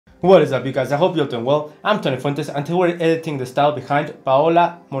What is up, you guys? I hope you're doing well. I'm Tony Fuentes, and today we're editing the style behind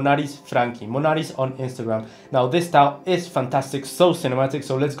Paola Monaris Franchi, Monaris on Instagram. Now this style is fantastic, so cinematic,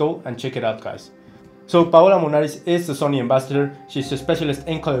 so let's go and check it out, guys. So Paola Monaris is the Sony ambassador. She's a specialist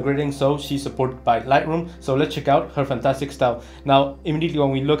in color grading, so she's supported by Lightroom. So let's check out her fantastic style. Now, immediately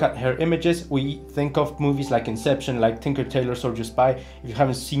when we look at her images, we think of movies like Inception, like Tinker Tailor Soldier Spy. If you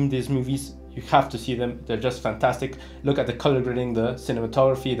haven't seen these movies, you have to see them. They're just fantastic. Look at the color grading, the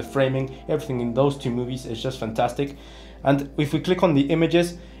cinematography, the framing, everything in those two movies is just fantastic. And if we click on the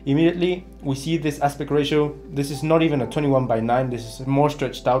images, immediately we see this aspect ratio. This is not even a 21:9, this is a more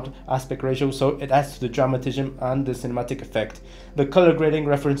stretched out aspect ratio, so it adds to the dramatism and the cinematic effect. The color grading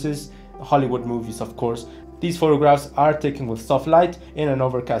references Hollywood movies, of course. These photographs are taken with soft light in an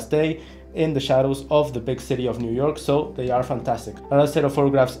overcast day, in the shadows of the big city of New York, so they are fantastic. Another set of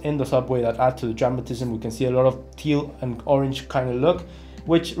photographs in the subway that add to the dramatism. We can see a lot of teal and orange kind of look,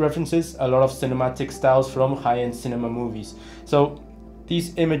 which references a lot of cinematic styles from high-end cinema movies. So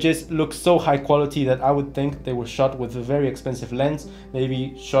these images look so high quality that I would think they were shot with a very expensive lens,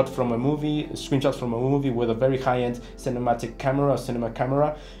 maybe shot from a movie, screenshots from a movie with a very high-end cinematic camera, cinema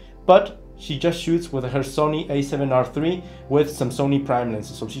camera, but she just shoots with her Sony a7R III with some Sony prime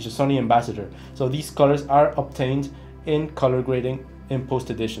lenses, so she's a Sony ambassador. So these colors are obtained in color grading in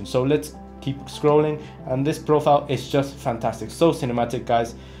post-edition. So let's keep scrolling, and this profile is just fantastic, so cinematic,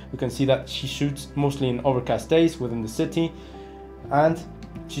 guys. We can see that she shoots mostly in overcast days within the city, and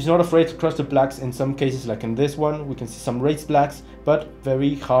she's not afraid to cross the blacks in some cases, like in this one. We can see some raised blacks, but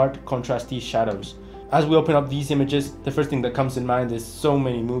very hard contrasty shadows. As we open up these images, the first thing that comes in mind is so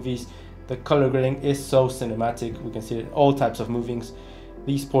many movies. The color grading is so cinematic. We can see it in all types of movies.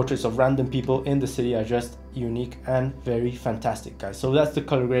 These portraits of random people in the city are just unique and very fantastic, guys. So that's the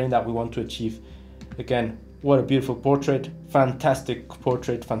color grading that we want to achieve. Again, what a beautiful portrait, fantastic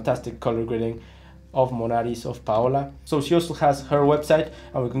color grading of Monaris, of Paola. So she also has her website,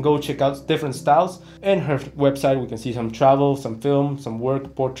 and we can go check out different styles. In her website we can see some travel, some film, some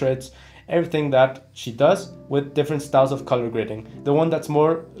work, portraits, everything that she does with different styles of color grading. The one that's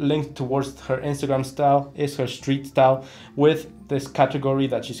more linked towards her Instagram style is her street style, with this category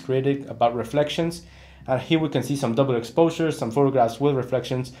that she's created about reflections. And here we can see some double exposures, some photographs with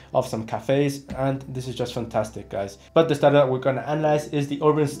reflections of some cafes, and this is just fantastic, guys. But the style that we're going to analyze is the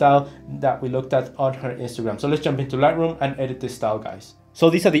urban style that we looked at on her Instagram. So let's jump into Lightroom and edit this style, guys. So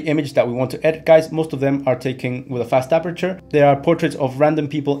these are the images that we want to edit, guys. Most of them are taken with a fast aperture. There are portraits of random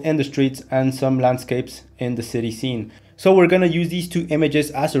people in the streets and some landscapes in the city scene. So we're going to use these two images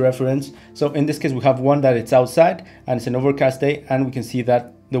as a reference. So in this case, we have one that it's outside and it's an overcast day, and we can see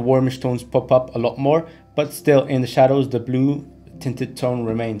that the warmish tones pop up a lot more, but still in the shadows, the blue tinted tone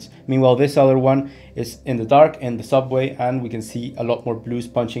remains. Meanwhile, this other one is in the dark in the subway, and we can see a lot more blues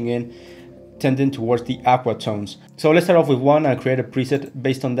punching in, tending towards the aqua tones. So let's start off with one and create a preset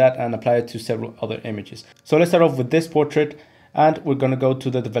based on that and apply it to several other images. So let's start off with this portrait, and we're going to go to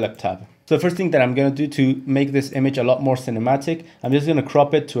the develop tab. So the first thing that I'm going to do to make this image a lot more cinematic, I'm just going to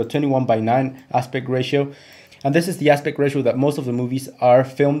crop it to a 21:9 aspect ratio. And this is the aspect ratio that most of the movies are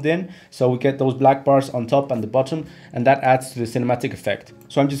filmed in. So we get those black bars on top and the bottom, and that adds to the cinematic effect.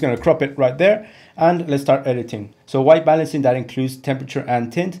 So I'm just going to crop it right there, and let's start editing. So white balancing, that includes temperature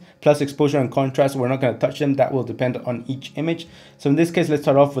and tint, plus exposure and contrast. We're not going to touch them. That will depend on each image. So in this case, let's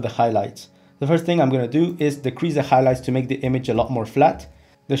start off with the highlights. The first thing I'm going to do is decrease the highlights to make the image a lot more flat.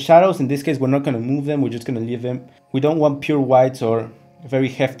 The shadows, in this case, we're not going to move them. We're just going to leave them. We don't want pure whites or very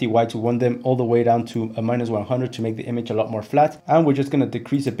hefty whites. We want them all the way down to a -100 to make the image a lot more flat. And we're just going to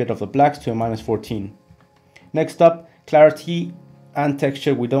decrease a bit of the blacks to a -14. Next up, clarity and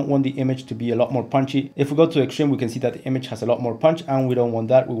texture. We don't want the image to be a lot more punchy. If we go to extreme, we can see that the image has a lot more punch, and we don't want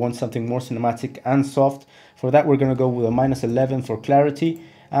that. We want something more cinematic and soft. For that, we're going to go with a -11 for clarity,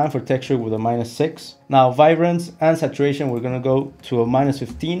 and for texture with a -6. Now, vibrance and saturation, we're going to go to a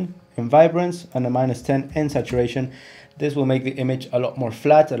 -15 in vibrance and a -10 in saturation. This will make the image a lot more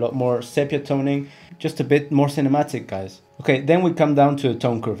flat, a lot more sepia toning, just a bit more cinematic, guys. Okay, then we come down to the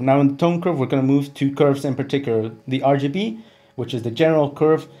tone curve. Now in the tone curve, we're going to move two curves in particular. The RGB, which is the general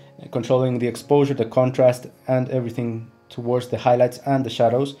curve, controlling the exposure, the contrast, and everything towards the highlights and the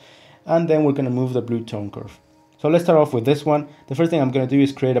shadows. And then we're going to move the blue tone curve. So let's start off with this one. The first thing I'm going to do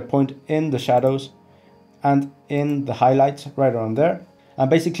is create a point in the shadows and in the highlights right around there. And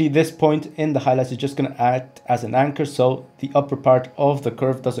basically this point in the highlights is just going to act as an anchor, so the upper part of the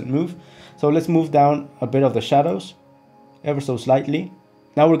curve doesn't move. So let's move down a bit of the shadows ever so slightly.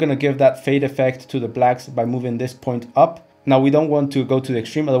 Now we're going to give that fade effect to the blacks by moving this point up. Now we don't want to go to the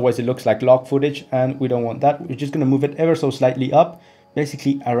extreme, otherwise it looks like log footage, and we don't want that. We're just going to move it ever so slightly up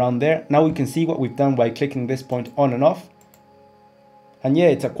basically around there. Now we can see what we've done by clicking this point on and off. And yeah,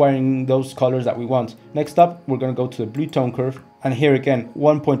 it's acquiring those colors that we want. Next up, we're going to go to the blue tone curve. And here again,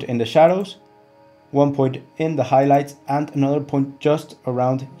 1 point in the shadows, 1 point in the highlights, and another point just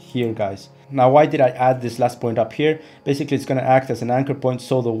around here, guys. Now, why did I add this last point up here? Basically, it's going to act as an anchor point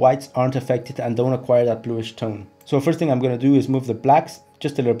so the whites aren't affected and don't acquire that bluish tone. So first thing I'm going to do is move the blacks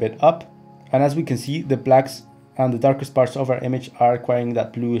just a little bit up. And as we can see, the blacks and the darkest parts of our image are acquiring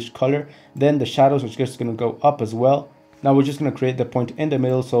that bluish color. Then the shadows are just going to go up as well. Now we're just going to create the point in the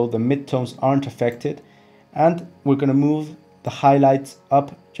middle so the midtones aren't affected. And we're going to move the highlights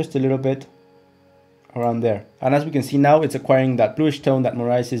up just a little bit around there. And as we can see now, it's acquiring that bluish tone that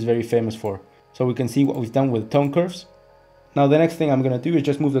MONARIS is very famous for. So we can see what we've done with tone curves. Now the next thing I'm going to do is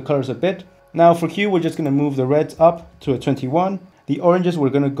just move the colors a bit. Now for hue, we're just going to move the reds up to a 21. The oranges, we're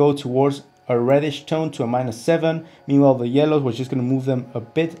going to go towards a reddish tone to a -7. Meanwhile, the yellows, we're just going to move them a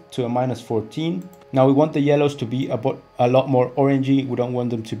bit to a -14. Now we want the yellows to be a lot more orangey. We don't want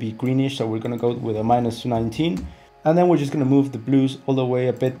them to be greenish, so we're going to go with a -19. And then we're just going to move the blues all the way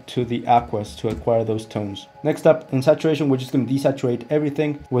a bit to the aquas to acquire those tones. Next up, in saturation, we're just going to desaturate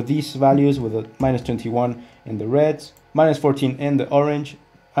everything with these values, with a -21 in the reds, -14 in the orange,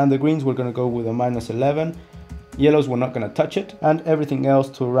 and the greens we're going to go with a -11. Yellows, we're not going to touch it, and everything else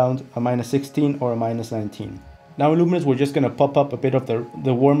to around a -16 or a -19. Now in luminance, we're just going to pop up a bit of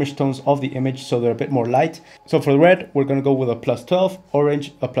the warmish tones of the image so they're a bit more light. So for the red, we're going to go with a +12,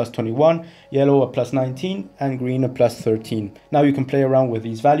 orange a +21, yellow a +19, and green a +13. Now you can play around with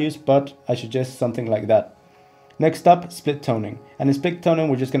these values, but I suggest something like that. Next up, split toning. And in split toning,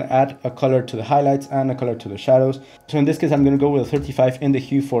 we're just going to add a color to the highlights and a color to the shadows. So in this case, I'm going to go with a 35 in the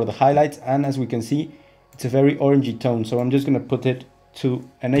hue for the highlights, and as we can see, it's a very orangey tone, so I'm just going to put it to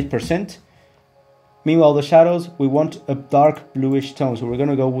an 8%. Meanwhile, the shadows, we want a dark bluish tone, so we're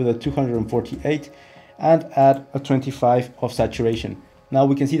going to go with a 248 and add a 25 of saturation. Now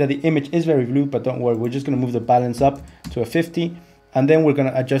we can see that the image is very blue, but don't worry, we're just going to move the balance up to a 50, and then we're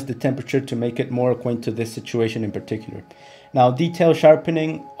going to adjust the temperature to make it more acquainted to this situation in particular. Now detail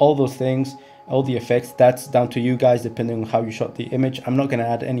sharpening, all those things, all the effects, that's down to you guys depending on how you shot the image. I'm not going to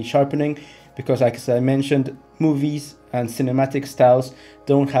add any sharpening because, like as I mentioned, movies and cinematic styles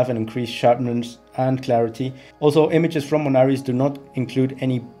don't have an increased sharpness and clarity. Also, images from MONARIS do not include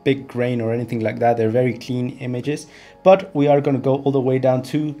any big grain or anything like that. They're very clean images, but we are going to go all the way down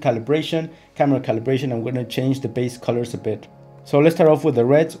to calibration, camera calibration. I'm going to change the base colors a bit. So let's start off with the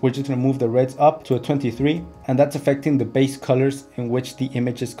reds. We're just going to move the reds up to a 23, and that's affecting the base colors in which the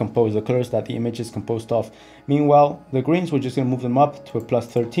image is composed, the colors that the image is composed of. Meanwhile, the greens, we're just going to move them up to a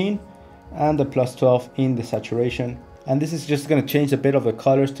 +13 and a +12 in the saturation. And this is just going to change a bit of the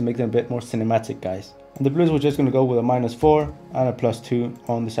colors to make them a bit more cinematic, guys. And the blues, we're just going to go with a -4 and a +2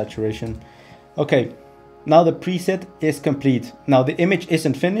 on the saturation. Okay, now the preset is complete. Now the image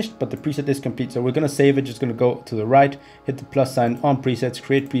isn't finished, but the preset is complete. So we're going to save it, just going to go to the right, hit the plus sign on presets,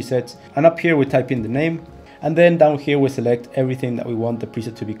 create presets. And up here we type in the name. And then down here we select everything that we want the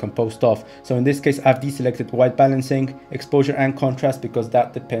preset to be composed of. So in this case, I've deselected white balancing, exposure and contrast because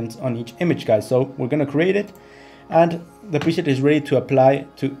that depends on each image, guys. So we're going to create it. And the preset is ready to apply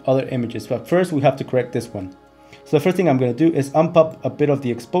to other images. But first we have to correct this one. So the first thing I'm going to do is ump up a bit of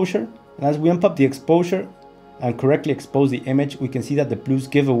the exposure. And as we ump up the exposure and correctly expose the image, we can see that the blues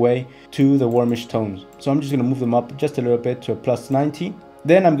give away to the warmish tones. So I'm just going to move them up just a little bit to a +90.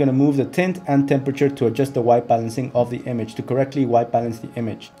 Then I'm going to move the tint and temperature to adjust the white balancing of the image, to correctly white balance the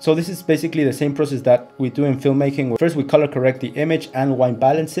image. So this is basically the same process that we do in filmmaking. First we color correct the image and white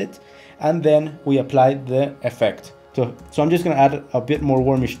balance it, and then we apply the effect. So I'm just going to add a bit more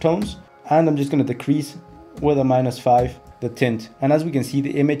warmish tones, and I'm just going to decrease with a -5 the tint. And as we can see,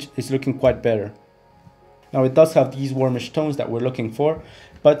 the image is looking quite better. Now it does have these warmish tones that we're looking for,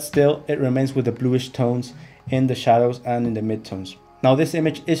 but still it remains with the bluish tones in the shadows and in the midtones. Now this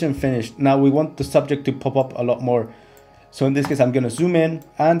image isn't finished. Now we want the subject to pop up a lot more. So in this case, I'm going to zoom in,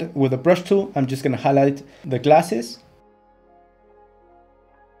 and with a brush tool, I'm just going to highlight the glasses.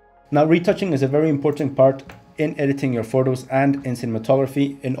 Now retouching is a very important part in editing your photos and in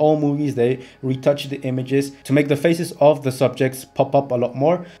cinematography. In all movies, they retouch the images to make the faces of the subjects pop up a lot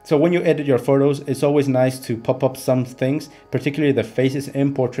more. So when you edit your photos, it's always nice to pop up some things, particularly the faces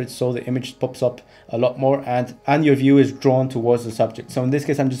in portraits, so the image pops up a lot more and your view is drawn towards the subject. So in this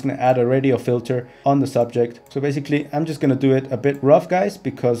case, I'm just going to add a radio filter on the subject. So basically, I'm just going to do it a bit rough, guys,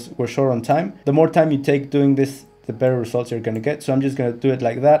 because we're short on time. The more time you take doing this, the better results you're going to get. So I'm just going to do it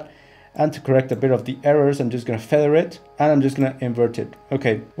like that. And to correct a bit of the errors, I'm just going to feather it and I'm just going to invert it.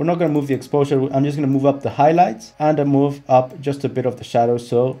 Okay, we're not going to move the exposure. I'm just going to move up the highlights and move up just a bit of the shadows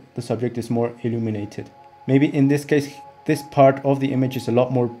so the subject is more illuminated. Maybe in this case, this part of the image is a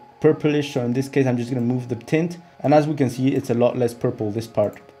lot more purplish. So in this case, I'm just going to move the tint. And as we can see, it's a lot less purple, this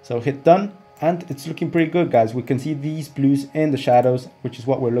part. So hit done. And it's looking pretty good, guys. We can see these blues in the shadows, which is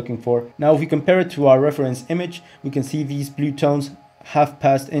what we're looking for. Now, if we compare it to our reference image, we can see these blue tones have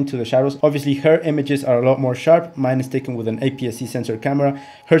passed into the shadows. Obviously, her images are a lot more sharp. Mine is taken with an APS-C sensor camera.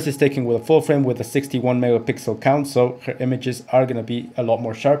 Hers is taken with a full frame with a 61 megapixel count. So her images are going to be a lot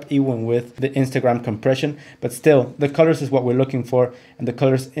more sharp, even with the Instagram compression. But still, the colors is what we're looking for. And the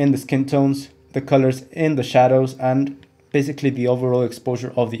colors in the skin tones, the colors in the shadows, and basically the overall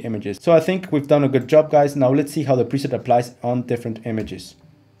exposure of the images. So I think we've done a good job, guys. Now let's see how the preset applies on different images.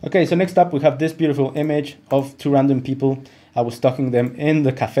 Okay, so next up we have this beautiful image of two random people. I was stalking them in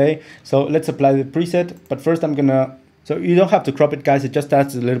the cafe. So let's apply the preset. But first I'm gonna, so you don't have to crop it, guys. It just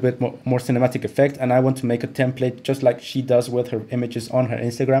adds a little bit more cinematic effect. And I want to make a template just like she does with her images on her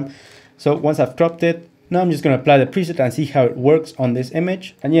Instagram. So once I've cropped it, now I'm just going to apply the preset and see how it works on this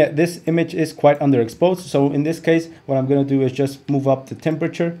image. And yeah, this image is quite underexposed. So in this case, what I'm going to do is just move up the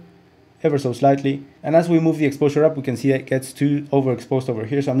temperature ever so slightly. And as we move the exposure up, we can see that it gets too overexposed over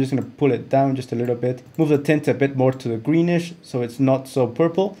here. So I'm just going to pull it down just a little bit, move the tint a bit more to the greenish so it's not so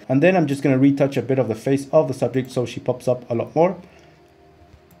purple. And then I'm just going to retouch a bit of the face of the subject so she pops up a lot more.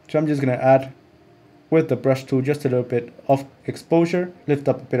 So I'm just going to add with the brush tool just a little bit of exposure, lift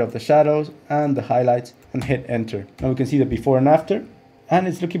up a bit of the shadows and the highlights and hit enter. Now we can see the before and after, and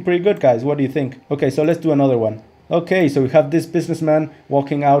it's looking pretty good, guys. What do you think? Okay, so let's do another one. Okay, so we have this businessman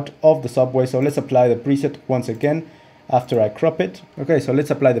walking out of the subway. So let's apply the preset once again after I crop it. Okay, so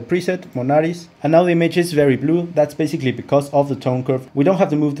let's apply the preset, MONARIS. And now the image is very blue. That's basically because of the tone curve. We don't have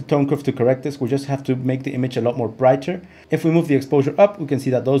to move the tone curve to correct this. We just have to make the image a lot more brighter. If we move the exposure up, we can see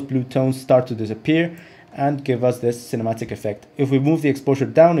that those blue tones start to disappear and give us this cinematic effect. If we move the exposure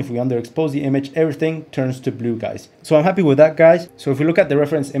down, if we underexpose the image, everything turns to blue, guys. So I'm happy with that, guys. So if we look at the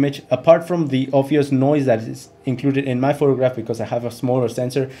reference image, apart from the obvious noise that is included in my photograph because I have a smaller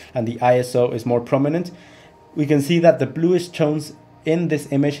sensor and the ISO is more prominent, we can see that the bluish tones in this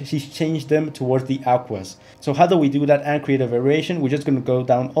image, she's changed them towards the aquas. So how do we do that and create a variation? We're just going to go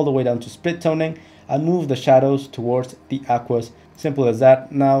down all the way down to split toning and move the shadows towards the aquas. Simple as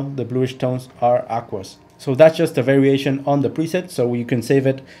that. Now the bluish tones are aquas. So that's just a variation on the preset. So you can save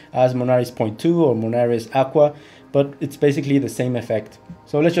it as MONARIS 0.2 or MONARIS Aqua, but it's basically the same effect.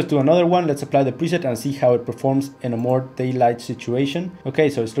 So let's just do another one. Let's apply the preset and see how it performs in a more daylight situation. Okay,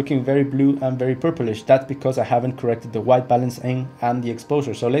 so it's looking very blue and very purplish. That's because I haven't corrected the white balancing and the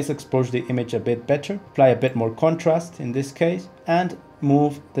exposure. So let's expose the image a bit better, apply a bit more contrast in this case, and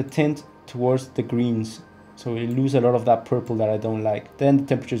move the tint towards the greens. So we lose a lot of that purple that I don't like. Then the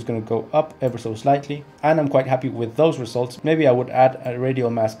temperature is going to go up ever so slightly. And I'm quite happy with those results. Maybe I would add a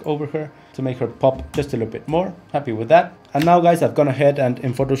radial mask over her to make her pop just a little bit more. Happy with that. And now, guys, I've gone ahead and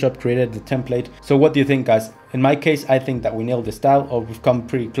in Photoshop created the template. So what do you think, guys? In my case, I think that we nailed the style, or we've come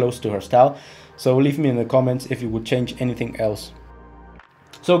pretty close to her style. So leave me in the comments if you would change anything else.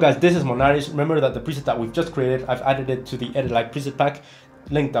 So guys, this is MONARIS. Remember that the preset that we've just created, I've added it to the Edit Like preset pack.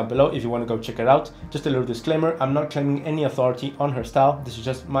 Link down below if you want to go check it out. Just a little disclaimer, I'm not claiming any authority on her style. This is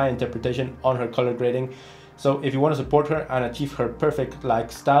just my interpretation on her color grading. So if you want to support her and achieve her perfect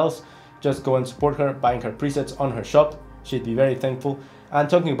like styles, just go and support her buying her presets on her shop. She'd be very thankful. And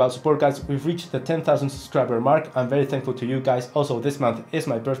talking about support, guys, we've reached the 10,000 subscriber mark. I'm very thankful to you guys. Also, this month is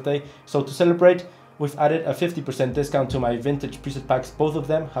my birthday, so to celebrate, we've added a 50% discount to my vintage preset packs. Both of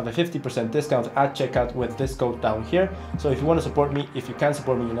them have a 50% discount at checkout with this code down here. So if you want to support me, if you can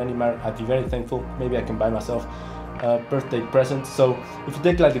support me in any manner, I'd be very thankful. Maybe I can buy myself a birthday present. So if you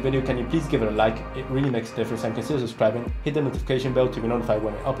did like the video, can you please give it a like? It really makes a difference, and consider subscribing. Hit the notification bell to be notified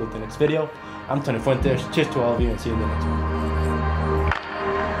when I upload the next video. I'm Tony Fuentes. Cheers to all of you, and see you in the next one.